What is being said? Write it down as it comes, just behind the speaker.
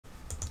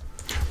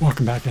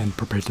Welcome back and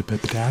prepare to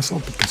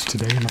bedazzle, because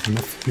today another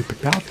myth to be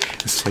picked out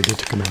is slated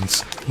to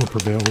commence. Who will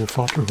prevail, who will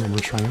falter, who will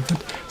emerge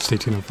triumphant? Stay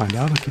tuned and find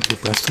out. I'll keep you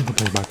abreast of the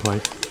play-by-play.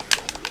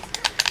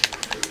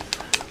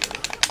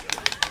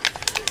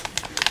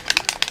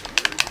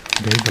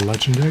 Today the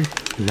legendary,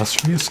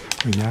 illustrious,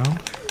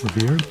 renowned,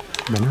 revered,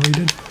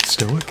 venerated,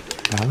 stoic,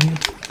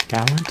 valiant,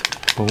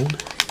 gallant,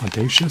 bold,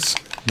 audacious,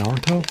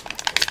 Naruto,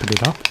 spit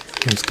it up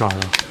against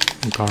Gaara.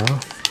 And Gaara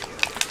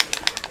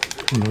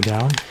will go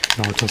down.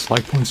 Naruto's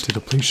life points to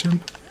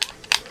depletion.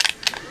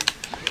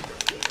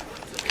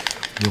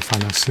 We'll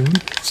find out soon.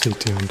 Stay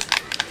tuned.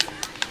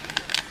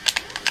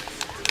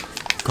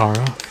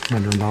 Gaara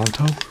rendered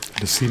Naruto a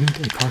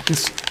decedent, a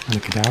carcass, and a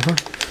cadaver.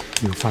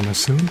 We'll find out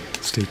soon.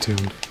 Stay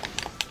tuned.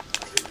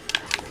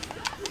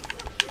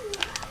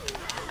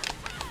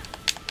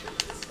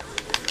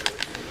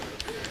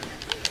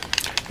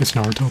 Is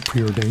Naruto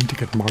preordained to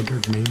get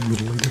martyred, maimed,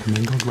 mutilated,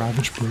 mangled,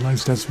 ravaged,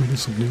 brutalized, decimated,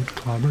 subdued,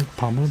 clobbered,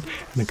 pummeled,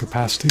 and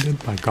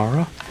incapacitated by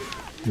Gaara?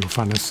 You will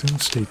find out soon.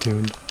 Stay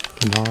tuned.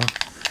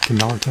 Can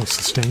Naruto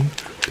sustain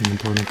being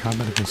employed in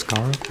combat against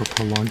Gaara for a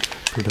prolonged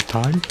period of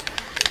time?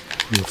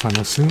 You will find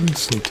out soon.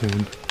 Stay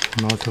tuned.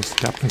 Can Naruto's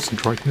adeptness,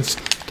 adroitness,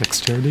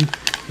 dexterity,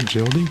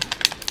 agility,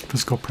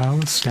 physical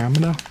prowess,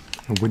 stamina,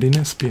 and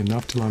wittiness be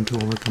enough to allow him to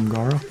overcome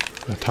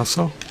Gaara in a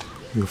tussle?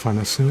 You will find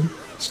out soon.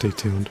 Stay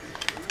tuned.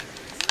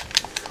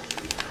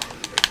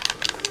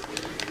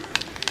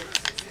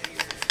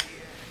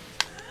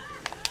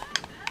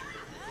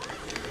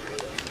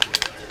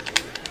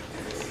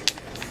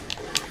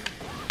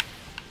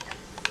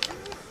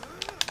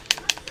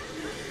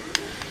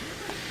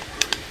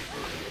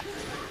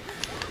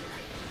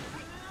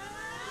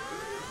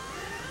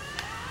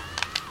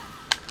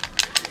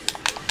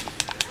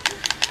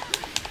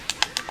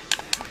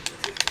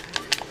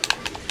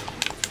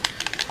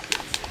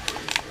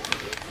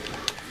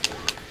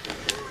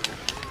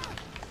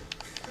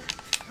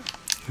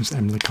 As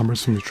Emily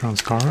Cumbers from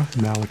Neutron's Gaara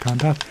in Melee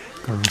Combat,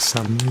 Gaara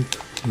suddenly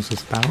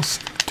loses bounce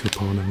to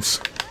opponents.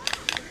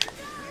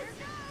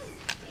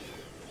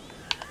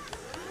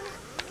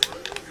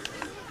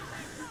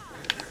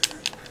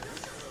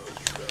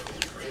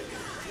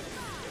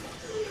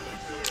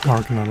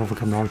 Gaara cannot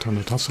overcome Naruto in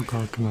a tussle.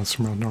 Gaara cannot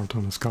surmount Naruto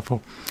in a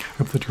scuffle. I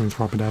hope that you're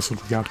enthralled,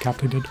 bedazzled,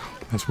 decapitated,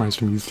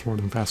 mesmerized, amused,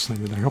 floored, and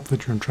fascinated. I hope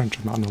that you're entrenched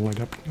in unalloyed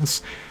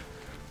epicness.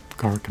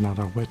 Gaara cannot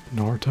outwit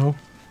Naruto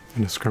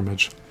in a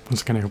scrimmage.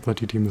 Once again, I hope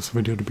that you deem this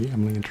video to be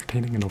eminently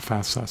entertaining and no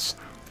fast cess.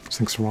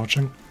 Thanks for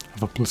watching.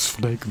 Have a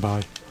blissful day.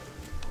 Goodbye.